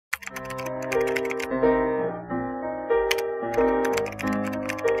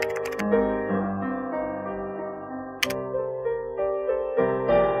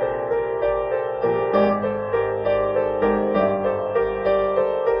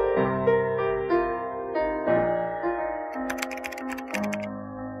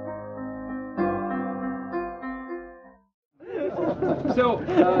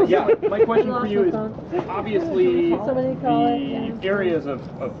Yeah, my question for you is obviously the areas of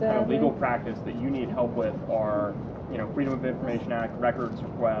kind of legal practice that you need help with are, Freedom of Information Act, records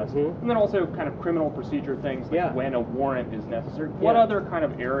requests, and then also kind of criminal procedure things like when a warrant is necessary. What other kind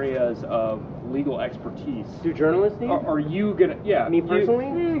of areas of legal expertise do journalists need? Are you gonna? Yeah, me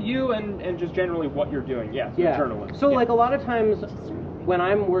personally. You and just generally what you're doing. Yes, yeah, journalists. So like a lot of times when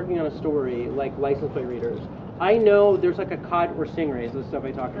I'm working on a story, like license plate readers, I know there's like a cadre, or stingrays, the stuff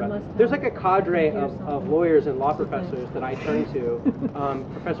I talked about. There's like a cadre of lawyers and law professors that I turn to.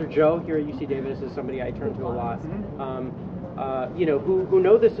 Professor Joe here at UC Davis is somebody I turn to a lot. Who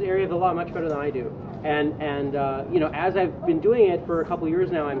know this area of the law much better than I do. And as I've been doing it for a couple of years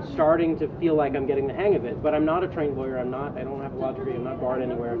now, I'm starting to feel like I'm getting the hang of it. But I'm not a trained lawyer. I don't have a law degree. I'm not barred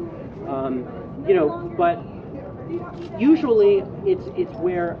anywhere. But usually it's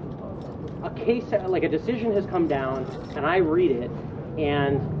where a case, like a decision has come down, and I read it,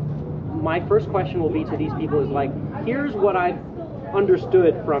 and my first question will be to these people is like, here's what I've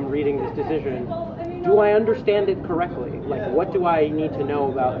understood from reading this decision. Do I understand it correctly? Like, what do I need to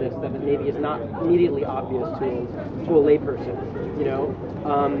know about this that maybe is not immediately obvious to a layperson,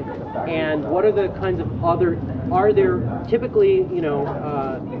 and what are the kinds of are there typically,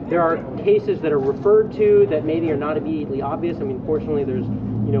 there are cases that are referred to that maybe are not immediately obvious. I mean, fortunately, there's,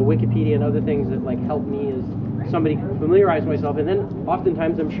 Wikipedia and other things that like help me as somebody familiarize myself. And then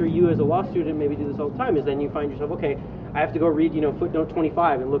oftentimes, I'm sure you as a law student maybe do this all the time, is then you find yourself, okay, I have to go read, footnote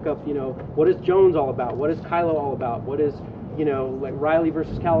 25 and look up, what is Jones all about? What is Kylo all about? What is, like Riley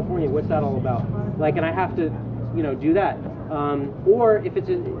versus California? What's that all about? Like, and I have to, do that. Or if it's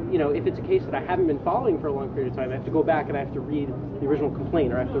a case that I haven't been following for a long period of time, I have to go back and I have to read the original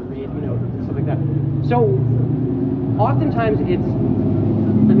complaint, or I have to read, stuff like that. So oftentimes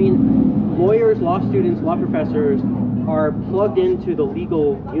lawyers, law students, law professors are plugged into the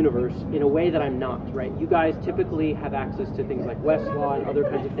legal universe in a way that I'm not, right? You guys typically have access to things like Westlaw and other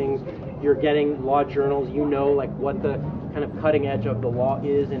kinds of things. You're getting law journals, like what the kind of cutting edge of the law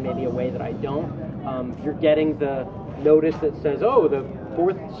is in maybe a way that I don't. You're getting the notice that says, oh, the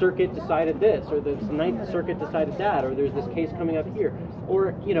Fourth Circuit decided this, or the Ninth Circuit decided that, or there's this case coming up here.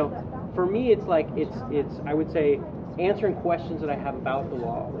 Or, for me, it's like, it's I would say, answering questions that I have about the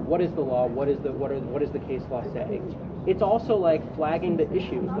law. What is the law? What does the case law say? It's also like flagging the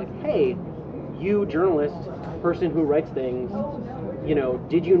issues. Like, hey, you journalist, person who writes things,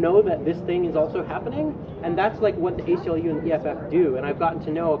 did you know that this thing is also happening? And that's like what the ACLU and the EFF do. And I've gotten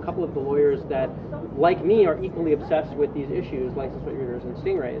to know a couple of the lawyers that, like me, are equally obsessed with these issues, license plate readers and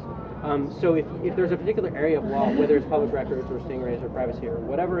stingrays. So if there's a particular area of law, whether it's public records or stingrays or privacy or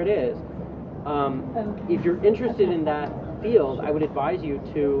whatever it is, if you're interested in that field, I would advise you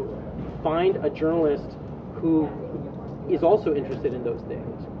to find a journalist who is also interested in those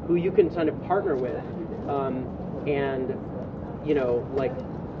things, who you can kind of partner with, and like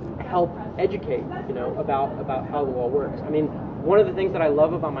help educate, about how the law works. I mean, one of the things that I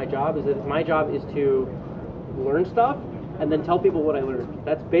love about my job is that my job is to learn stuff and then tell people what I learned.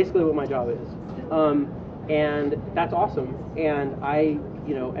 That's basically what my job is, and that's awesome. And I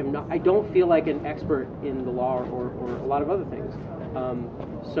don't feel like an expert in the law or a lot of other things.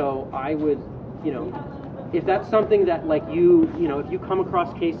 So I would, if that's something that like if you come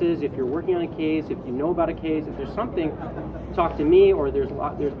across cases, if you're working on a case, if you know about a case, if there's something, talk to me, or there's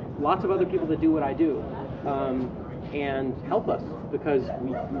lots of other people that do what I do, and help us, because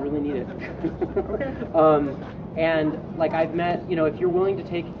we really need it. Okay. And like I've met, if you're willing to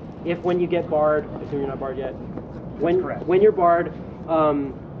take, when you get barred, I assume you're not barred yet, when you're barred,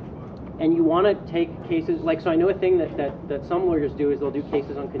 and you want to take cases, so I know a thing that some lawyers do is they'll do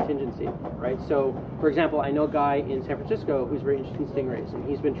cases on contingency, right? So, for example, I know a guy in San Francisco who's very interested in stingrays, and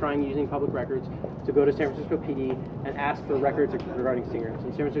he's been trying using public records to go to San Francisco PD and ask for records regarding stingrays.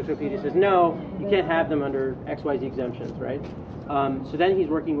 And San Francisco PD says, no, you can't have them under XYZ exemptions, right? So then he's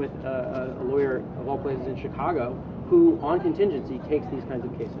working with a lawyer of all places in Chicago who, on contingency, takes these kinds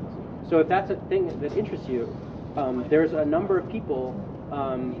of cases. So if that's a thing that interests you, there's a number of people,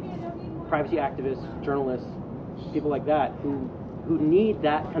 privacy activists, journalists, people like that, who need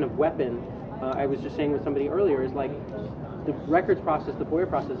that kind of weapon. I was just saying with somebody earlier, is like the records process, the FOIA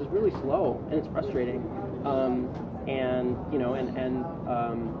process is really slow and it's frustrating. And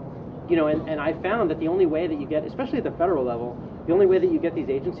I found that the only way that you get, especially at the federal level, the only way that you get these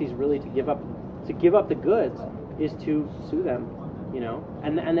agencies really to give up the goods is to sue them.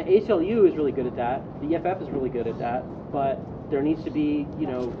 And the ACLU is really good at that. The EFF is really good at that. But there needs to be,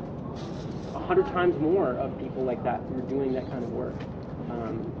 100 times more of people like that who are doing that kind of work.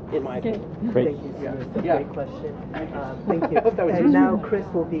 in my opinion. Great. Thank you, Cyrus. That's a Yeah. great question. Thank you. I hope that was And useful. now Chris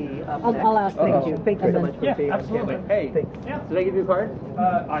will be up next. I'll ask Thank the you. question. Thank you And so then- much for Yeah, being on absolutely. camera. Hey, Thanks. Yeah. did I give you a card?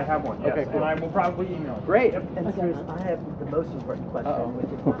 I have one, yes, Okay, cool. and I will probably email it. Great. And Cyrus, I have the most important question, Uh-oh. which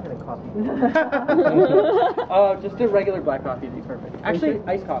is what kind of coffee? Just a regular black coffee would be perfect. Actually,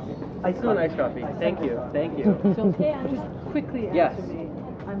 iced coffee. Iced Still an coffee. iced coffee. Iced Thank coffee. you. Thank you. So Just quickly Yes. answer me.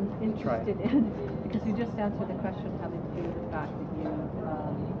 I'm Try. interested in, because you just answered the question having to do with the fact that you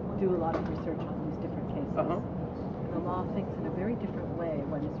do a lot of research on these different cases. Uh-huh. The law thinks in a very different way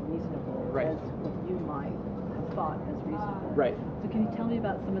what is reasonable Right. as what you might have thought as reasonable. Right. So can you tell me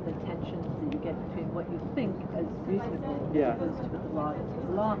about some of the tensions that you get between what you think as reasonable Yeah. as opposed to what the law is? Because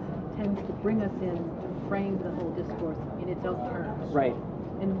the law tends to bring us in to frame the whole discourse in its own terms. Right.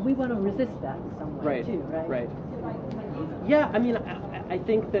 And we want to resist that in some way Right. too, right? Right. Yeah, I mean, I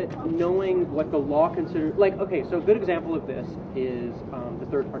think that knowing what the law considers, like, okay, so a good example of this is the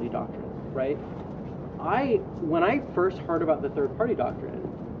third-party doctrine, right? When I first heard about the third-party doctrine,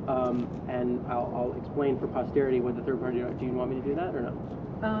 and I'll explain for posterity what the third-party doctrine. Do you want me to do that or no?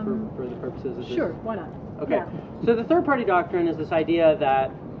 For the purposes of this? Sure, why not? Okay. Yeah. So the third-party doctrine is this idea that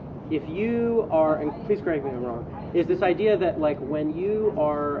if you are, and please correct me if I'm wrong, is this idea that like when you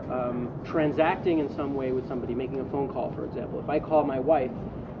are transacting in some way with somebody, making a phone call, for example, if I call my wife,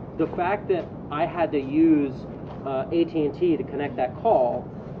 the fact that I had to use AT&T to connect that call,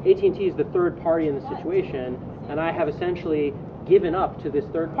 AT&T is the third party in the situation, and I have essentially given up to this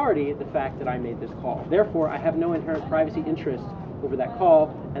third party the fact that I made this call. Therefore, I have no inherent privacy interest over that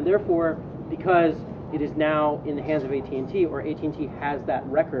call, and therefore, because it is now in the hands of AT&T, or AT&T has that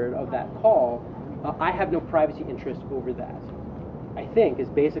record of that call, I have no privacy interest over that, I think, is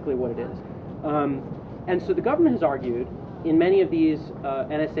basically what it is. And so the government has argued in many of these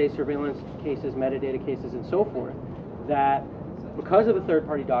NSA surveillance cases, metadata cases, and so forth, that because of the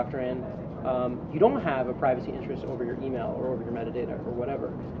third-party doctrine, you don't have a privacy interest over your email or over your metadata or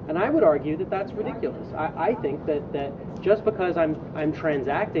whatever. And I would argue that that's ridiculous. I think that just because I'm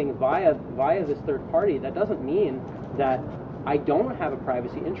transacting via this third party, that doesn't mean that I don't have a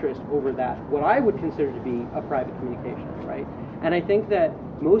privacy interest over that, what I would consider to be a private communication, right? And I think that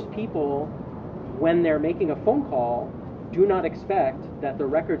most people, when they're making a phone call, do not expect that the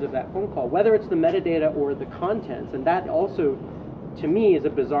records of that phone call, whether it's the metadata or the contents, and that also, to me, is a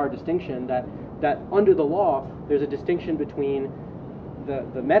bizarre distinction, that under the law, there's a distinction between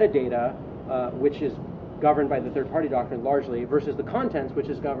the metadata, which is governed by the third-party doctrine largely, versus the contents, which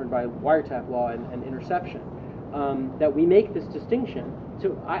is governed by wiretap law and interception. That we make this distinction.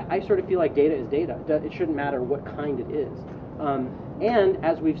 So I sort of feel like data is data. It shouldn't matter what kind it is. And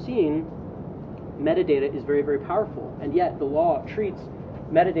as we've seen, metadata is very, very powerful, and yet the law treats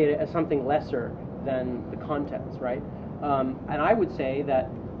metadata as something lesser than the contents, right? And I would say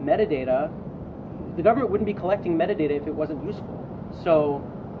that metadata, the government wouldn't be collecting metadata if it wasn't useful. So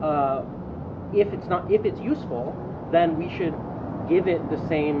if it's useful, then we should give it the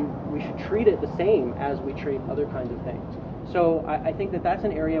same, we should treat it the same as we treat other kinds of things. So I think that that's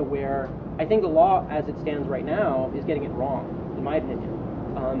an area where I think the law as it stands right now is getting it wrong, in my opinion.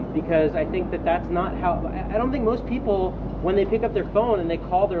 Because I think that that's not how, I don't think most people, when they pick up their phone and they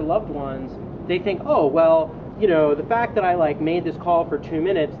call their loved ones, they think, oh, well, you know, the fact that I like made this call for 2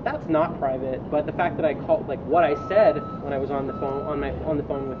 minutes, that's not private, but the fact that I called, like what I said when I was on the phone, on the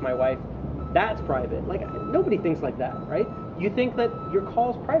phone with my wife, that's private. Like, nobody thinks like that, right? You think that your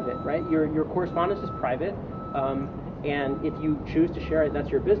call is private, right? Your correspondence is private, and if you choose to share it, that's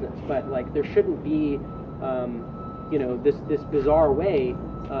your business. But like, there shouldn't be, you know, this bizarre way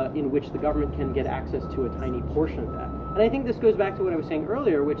in which the government can get access to a tiny portion of that. And I think this goes back to what I was saying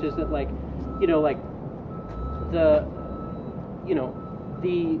earlier, which is that, like, you know, like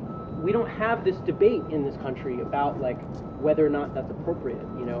we don't have this debate in this country about like whether or not that's appropriate.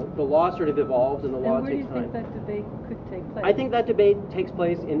 You know, the law sort of evolves, and the law takes time. And where do you think that debate could take place? I think that debate takes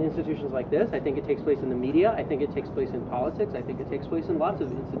place in institutions like this. I think it takes place in the media. I think it takes place in politics. I think it takes place in lots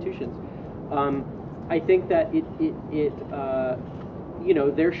of institutions. I think that you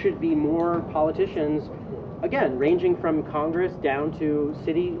know, there should be more politicians, again, ranging from Congress down to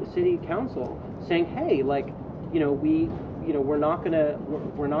city council, saying, hey, like, you know, we're not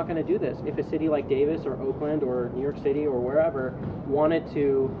gonna do this. If a city like Davis or Oakland or New York City or wherever wanted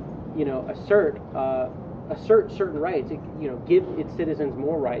to, you know, assert certain rights, you know, give its citizens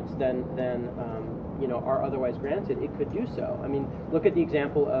more rights than you know, are otherwise granted, it could do so. I mean, look at the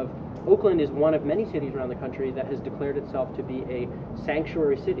example of Oakland is one of many cities around the country that has declared itself to be a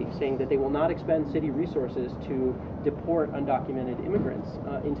sanctuary city, saying that they will not expend city resources to deport undocumented immigrants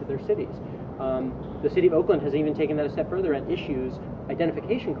into their cities. The city of Oakland has even taken that a step further and issues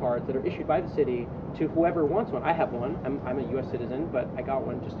identification cards that are issued by the city to whoever wants one. I have one. I'm a U.S. citizen, but I got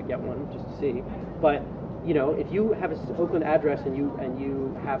one just to get one, just to see. But if you have an Oakland address and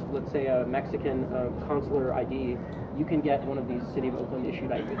you have, let's say, a Mexican consular ID, you can get one of these City of Oakland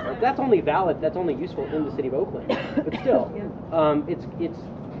issued ID cards. That's only valid. That's only useful in the City of Oakland. But still, it's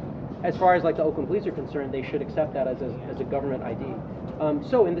as far as like the Oakland police are concerned, they should accept that as a government ID.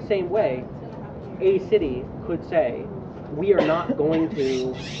 So in the same way, a city could say, we are not going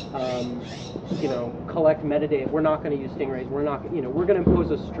to, collect metadata. We're not going to use stingrays. We're not, we're going to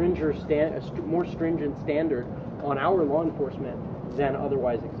impose a more stringent standard on our law enforcement than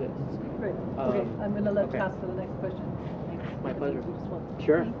otherwise exists. Great. Okay, I'm going to let pass to the next question. Thanks. My pleasure. We just want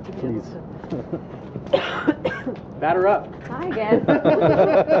Sure. to be able to- Batter up. Hi again. I'm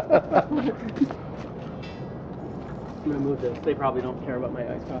going to move this. They probably don't care about my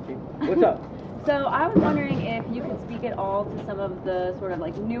iced coffee. What's up? So I was wondering if you could speak at all to some of the sort of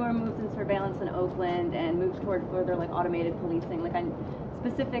like newer moves in surveillance in Oakland and moves toward further like automated policing. Like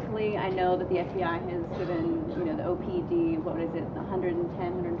specifically, I know that the FBI has given the OPD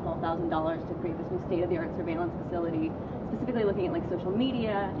 $112,000 to create this new state-of-the-art surveillance facility, specifically looking at like social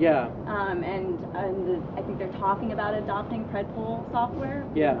media. Yeah. And I think they're talking about adopting Predpol software,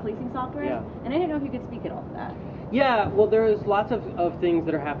 policing software. Yeah. And I didn't know if you could speak at all to that. Yeah, well, there's lots of things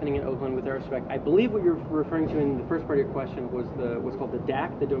that are happening in Oakland with that respect. I believe what you're referring to in the first part of your question was what's called the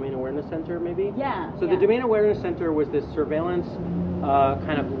DAC, the Domain Awareness Center, maybe? Yeah. So the Domain Awareness Center was this surveillance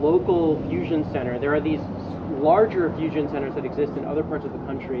kind of local fusion center. There are these larger fusion centers that exist in other parts of the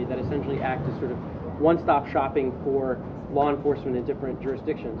country that essentially act as sort of one-stop shopping for law enforcement in different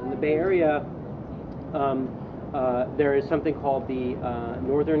jurisdictions. In the Bay Area, there is something called the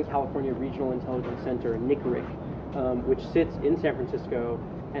Northern California Regional Intelligence Center, NICRIC, which sits in San Francisco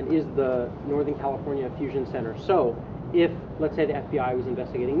and is the Northern California Fusion Center. So if, let's say, the FBI was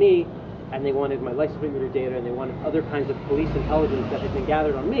investigating me and they wanted my license plate reader data and they wanted other kinds of police intelligence that had been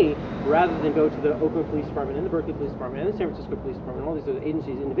gathered on me, rather than go to the Oakland Police Department and the Berkeley Police Department and the San Francisco Police Department and all these other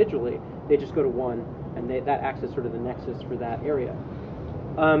agencies individually, they just go to one, and that acts as sort of the nexus for that area.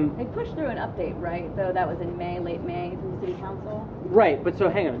 They pushed through an update, right? So that was in May, late May, through the City Council? Right, but so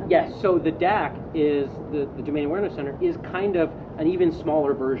hang on. Okay. Yes, so the DAC is, the Domain Awareness Center, is kind of an even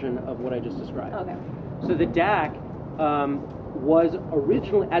smaller version of what I just described. Okay. So the DAC was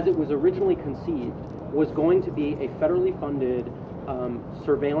originally, as it was originally conceived, was going to be a federally funded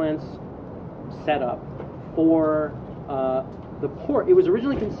surveillance setup for the port. It was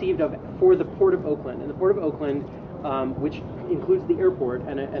originally conceived of for the Port of Oakland, and the Port of Oakland, which includes the airport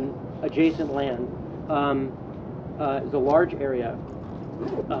and adjacent land, is a large area.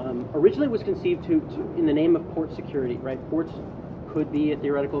 Originally was conceived to in the name of port security, right? Ports could be a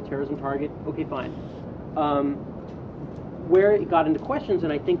theoretical terrorism target. Okay, fine. Where it got into questions,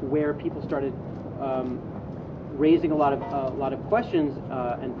 and I think where people started raising a lot of questions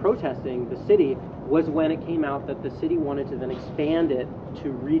and protesting the city, was when it came out that the city wanted to then expand it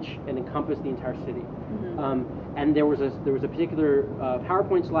to reach and encompass the entire city. Mm-hmm. And there was a particular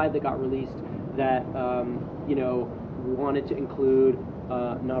PowerPoint slide that got released that wanted to include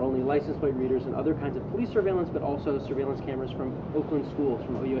not only license plate readers and other kinds of police surveillance, but also surveillance cameras from Oakland schools,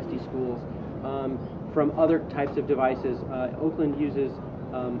 from OUSD schools, from other types of devices. Oakland uses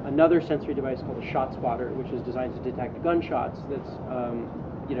another sensory device called a shot spotter, which is designed to detect gunshots. That's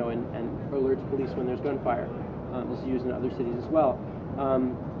and alerts police when there's gunfire. This is used in other cities as well.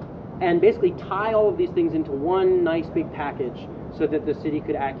 And basically tie all of these things into one nice big package so that the city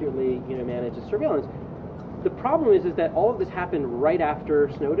could accurately manage its surveillance. The problem is that all of this happened right after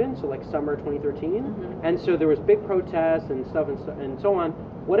Snowden, so like summer 2013, mm-hmm. and so there was big protests and stuff and so on.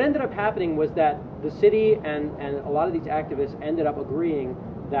 What ended up happening was that the city and a lot of these activists ended up agreeing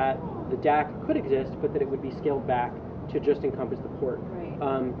that the DAC could exist, but that it would be scaled back to just encompass the port. Right.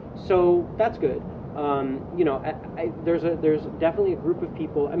 So that's good. There's definitely a group of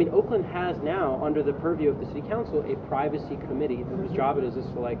people. I mean, Oakland has now, under the purview of the city council, a privacy committee whose job it is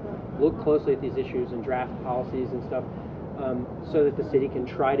to look closely at these issues and draft policies and stuff, so that the city can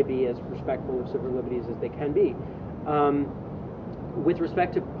try to be as respectful of civil liberties as they can be. With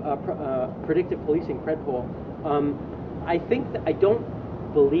respect to predictive policing, Predpol, I don't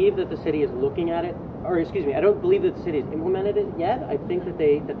believe that the city is looking at it. Or excuse me, I don't believe that the city has implemented it yet. I think that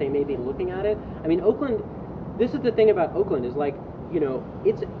they may be looking at it. I mean, Oakland. This is the thing about Oakland is I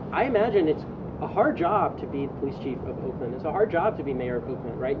imagine it's a hard job to be the police chief of Oakland. It's a hard job to be mayor of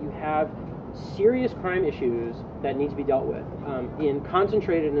Oakland, right? You have serious crime issues that need to be dealt with,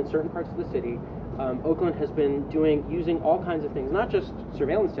 concentrated in certain parts of the city. Oakland has been using all kinds of things, not just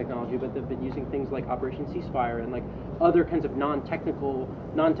surveillance technology, but they've been using things like Operation Ceasefire and like other kinds of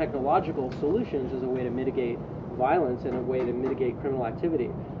non-technological solutions as a way to mitigate violence and a way to mitigate criminal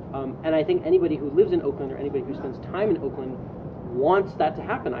activity. And I think anybody who lives in Oakland or anybody who spends time in Oakland wants that to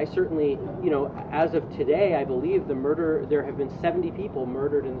happen. I certainly, as of today, I believe there have been 70 people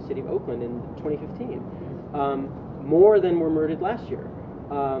murdered in the city of Oakland in 2015, more than were murdered last year.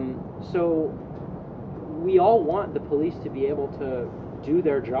 So we all want the police to be able to do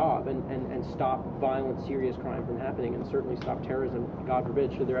their job and stop violent, serious crime from happening, and certainly stop terrorism, God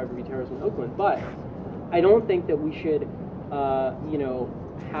forbid, should there ever be terrorism in Oakland. But I don't think that we should,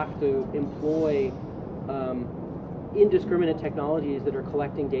 have to employ indiscriminate technologies that are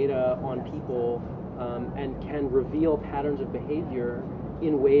collecting data on people and can reveal patterns of behavior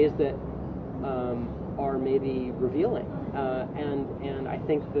in ways that are maybe revealing. And I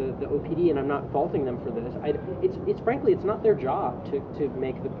think the OPD, and I'm not faulting them for this, it's frankly, it's not their job to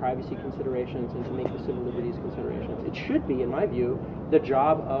make the privacy considerations and to make the civil liberties considerations. It should be, in my view, the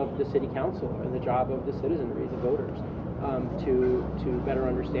job of the city council and the job of the citizenry, the voters, to better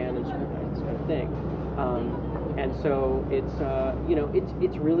understand and scrutinize this kind of thing. And so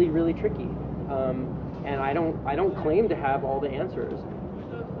it's really, really tricky. And I don't claim to have all the answers.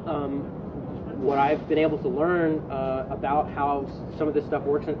 What I've been able to learn about how some of this stuff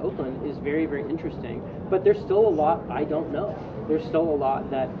works in Oakland is very, very interesting. But there's still a lot I don't know. There's still a lot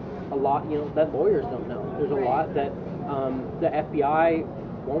that lawyers don't know. There's a lot that the FBI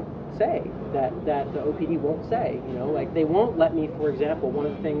won't say, that the OPD won't say. Like they won't let me, for example, one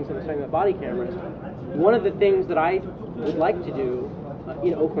of the things I was talking about body cameras. One of the things that I would like to do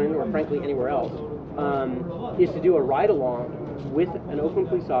in Oakland, or frankly anywhere else, is to do a ride-along with an Oakland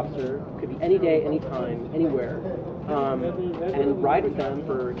police officer, could be any day, any time, anywhere, and ride with them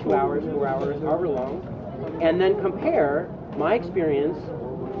for 2 hours, 4 hours, however long, and then compare my experience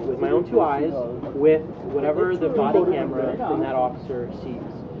with my own 2 eyes with whatever the body camera from that officer sees.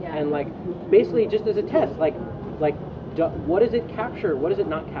 Yeah. And basically just as a test, what does it capture? What does it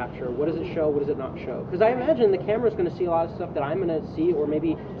not capture? What does it show? What does it not show? Because I imagine the camera is going to see a lot of stuff that I'm going to see or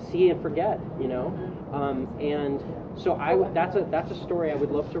maybe see and forget, and so that's a story I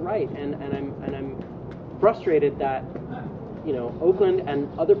would love to write, and I'm frustrated that Oakland and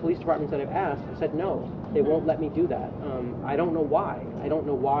other police departments that I've asked said no, they won't let me do that. I don't know why. I don't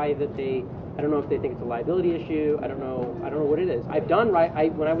know why that they. I don't know if they think it's a liability issue. I don't know what it is. I've done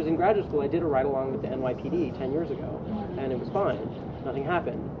when I was in graduate school, I did a ride along with the NYPD 10 years ago, and it was fine. Nothing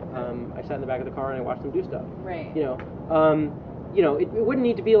happened. I sat in the back of the car and I watched them do stuff. Right. It wouldn't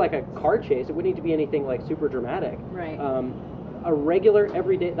need to be like a car chase. It wouldn't need to be anything like super dramatic. Right. A regular,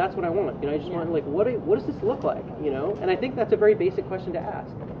 everyday. That's what I want. I just want what does this look like? And I think that's a very basic question to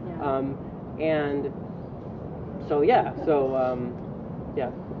ask. Yeah. And so yeah.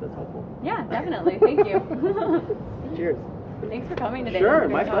 That's helpful. Yeah, definitely. Thank you. Cheers. Thanks for coming today. Sure,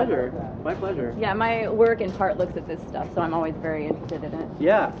 my pleasure. My pleasure. Yeah, my work in part looks at this stuff, so I'm always very interested in it.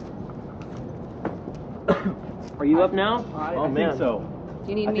 Yeah. Are you up now? I think so.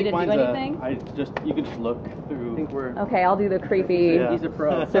 Do you need me to do anything? You can just look through. I think we're... Okay, I'll do the creepy He's a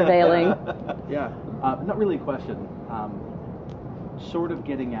pro. surveilling. Yeah. Not really a question. Sort of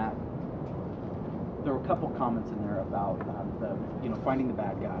getting at. There were a couple comments in there about finding the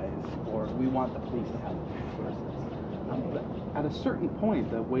bad guys, or we want the police to have resources. But at a certain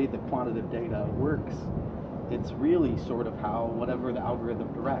point, the way the quantitative data works, it's really sort of how whatever the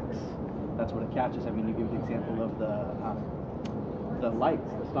algorithm directs, that's what it catches. I mean, you give the example of the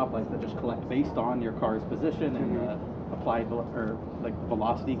stoplights that just collect based on your car's position and the applied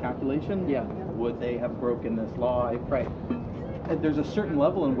velocity calculation. Yeah. Would they have broken this law? Right. And there's a certain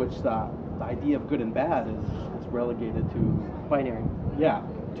level in which the idea of good and bad is relegated to binary. Yeah,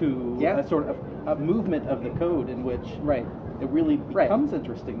 to a sort of a movement of the code in which it really becomes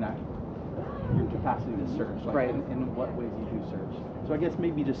interesting that your capacity to search, in what ways you do search. So I guess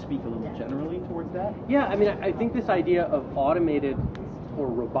maybe just speak a little generally towards that. Yeah, I mean, I think this idea of automated or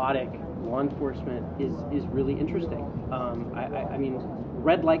robotic law enforcement is really interesting. I mean,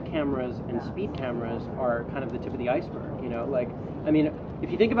 red light cameras and speed cameras are kind of the tip of the iceberg. If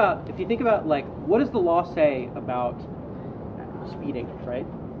you think about what does the law say about speeding, right?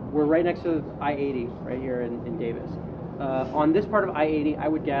 We're right next to I-80 right here in Davis. On this part of I-80, I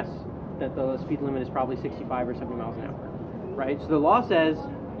would guess that the speed limit is probably 65 or 70 miles an hour, right? So the law says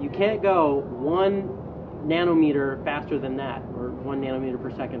you can't go 1 nanometer faster than that, or 1 nanometer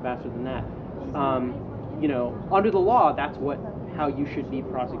per second faster than that. Under the law, that's how you should be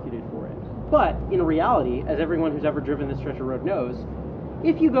prosecuted for it. But in reality, as everyone who's ever driven this stretch of road knows,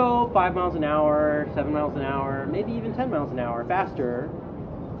 if you go 5 miles an hour, 7 miles an hour, maybe even 10 miles an hour faster,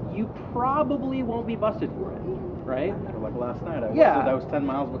 you probably won't be busted for it, right? Or like last night, I was 10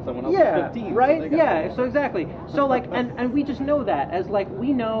 miles, but someone else Yeah, was 15. right? So they got Yeah, pulled. so exactly. So like, and we just know that, as like,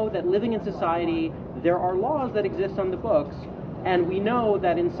 we know that living in society, there are laws that exist on the books, and we know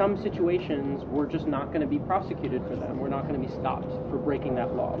that in some situations, we're just not going to be prosecuted for them. We're not going to be stopped for breaking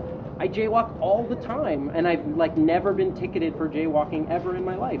that law. I jaywalk all the time, and I've like never been ticketed for jaywalking ever in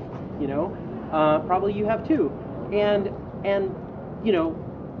my life, you know? Probably you have too. And you know,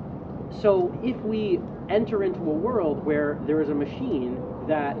 so if we enter into a world where there is a machine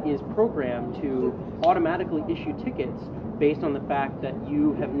that is programmed to automatically issue tickets based on the fact that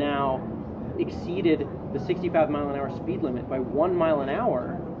you have now exceeded the 65-mile-an-hour speed limit by 1 mile an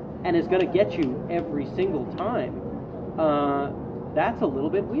hour and is going to get you every single time, that's a little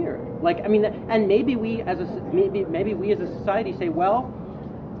bit weird. Like, I mean, and maybe we as a society say, well,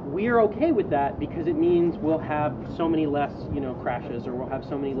 we're okay with that because it means we'll have so many less, you know, crashes, or we'll have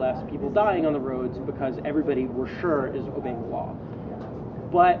so many less people dying on the roads because everybody, we're sure, is obeying the law.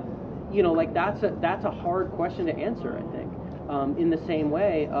 But, you know, like that's a hard question to answer, I think. In the same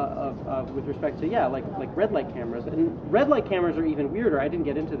way with respect to, like red light cameras. And red light cameras are even weirder. I didn't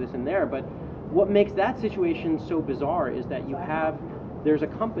get into this in there, but what makes that situation so bizarre is that there's a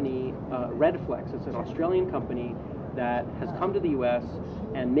company, Redflex, it's an Australian company that has come to the U.S.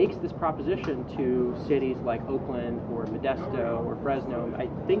 and makes this proposition to cities like Oakland or Modesto or Fresno. I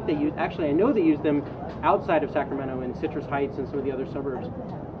think I know they use them outside of Sacramento in Citrus Heights and some of the other suburbs.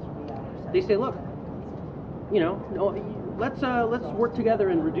 They say, look, you know, let's work together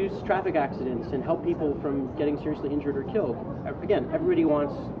and reduce traffic accidents and help people from getting seriously injured or killed. Again, everybody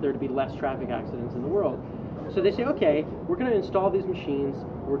wants there to be less traffic accidents in the world. So they say, okay, we're going to install these machines.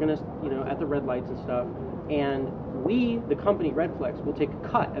 We're going to, you know, at the red lights and stuff, and we, the company Redflex, will take a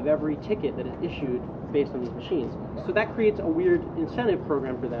cut of every ticket that is issued based on these machines. So that creates a weird incentive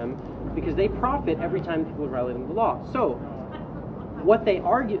program for them because they profit every time people are violating the law. So what they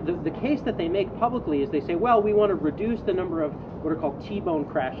argue, the case that they make publicly is they say, well, we want to reduce the number of what are called T-bone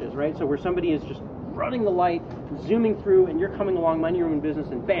crashes, right? So where somebody is just running the light, zooming through, and you're coming along, minding your own business,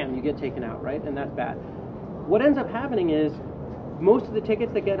 and bam, you get taken out, right? And that's bad. What ends up happening is most of the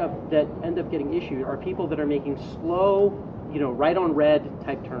tickets that end up getting issued are people that are making slow, you know, right on red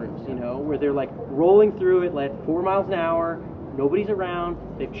type turns, you know, where they're like rolling through it like 4 miles an hour, nobody's around,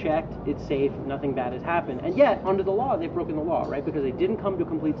 they've checked, it's safe, nothing bad has happened. And yet, under the law, they've broken the law, right? Because they didn't come to a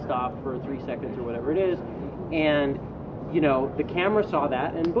complete stop for 3 seconds or whatever it is. And, you know, the camera saw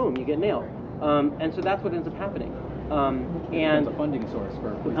that and boom, you get nailed. And so that's what ends up happening. And becomes a funding source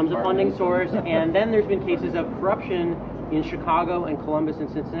for police becomes a funding source. And then there's been cases of corruption in Chicago and Columbus and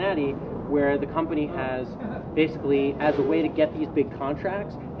Cincinnati where the company has basically, as a way to get these big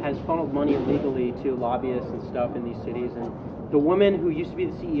contracts, has funneled money illegally to lobbyists and stuff in these cities. And the woman who used to be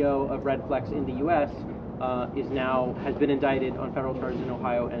the CEO of Redflex in the U.S. has been indicted on federal charges in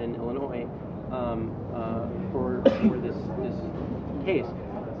Ohio and in Illinois for this case.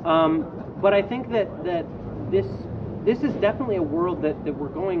 But I think that this is definitely a world that we're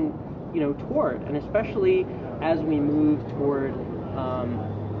going, you know, toward, and especially as we move toward,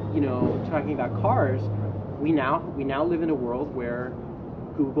 you know, talking about cars, we now live in a world where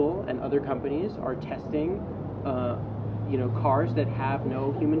Google and other companies are testing, you know, cars that have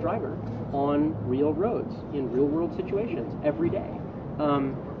no human driver on real roads in real world situations every day.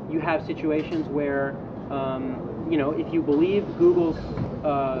 You have situations where, you know, if you believe Google's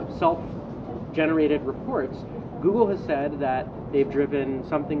self-generated reports, Google has said that they've driven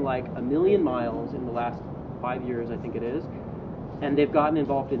something like 1 million miles in the last 5 years, I think it is, and they've gotten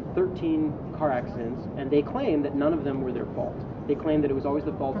involved in 13 car accidents, and they claim that none of them were their fault. They claim that it was always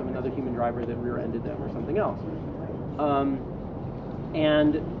the fault of another human driver that rear-ended them or something else.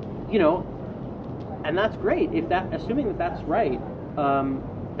 And, you know, and that's great. Assuming that that's right,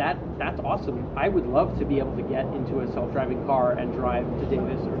 that's awesome. I would love to be able to get into a self-driving car and drive to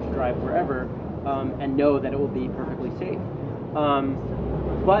Davis or to drive wherever, and know that it will be perfectly safe.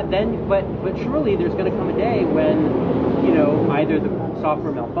 But surely there's going to come a day when, you know, either the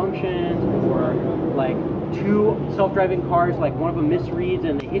software malfunctions or like 2 self-driving cars, like one of them misreads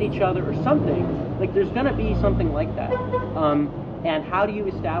and they hit each other or something. Like there's going to be something like that. And how do you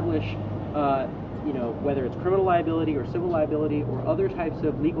establish, you know, whether it's criminal liability or civil liability or other types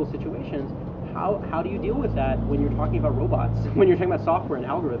of legal situations? How do you deal with that when you're talking about robots, when you're talking about software and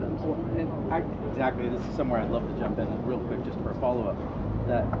algorithms? Exactly. This is somewhere I'd love to jump in real quick just for a follow-up.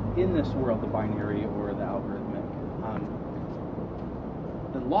 That in this world, the binary or the algorithmic,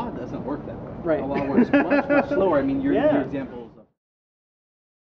 the law doesn't work that way. Right. The law works much slower. I mean, your example